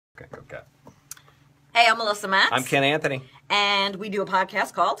Okay, go cat. Hey, I'm Melissa Maxx. I'm Ken Anthony. And we do a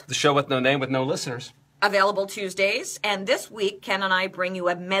podcast called The Show with No Name with No Listeners. Available Tuesdays. And this week, Ken and I bring you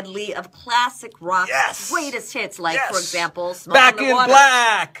a medley of classic rock's greatest hits, like, for example, Smoke Back on the in Water.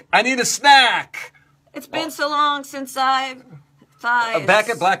 Black. I need a snack. It's been so long since I've... Back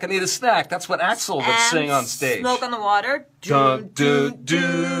in Black, I need a snack. That's what Axl would sing on stage. Smoke on the Water. Do, do,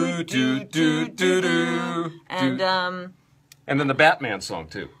 do, do, do, do, do. And then the Batman song,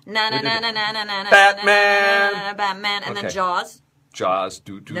 too. Na na na na na na na. Batman. Batman. And then Jaws. Jaws.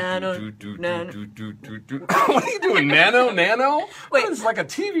 Do, do, do, do, do, do, do, do. What are you doing? Nano? Wait. It's like a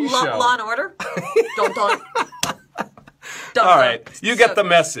TV show. Law and Order. Don't. All right, you get the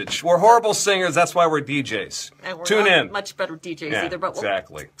message. We're horrible singers. That's why we're DJs. And we're Tune not in. much better DJs either, but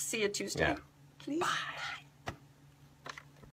we'll see you Tuesday. Yeah. Please.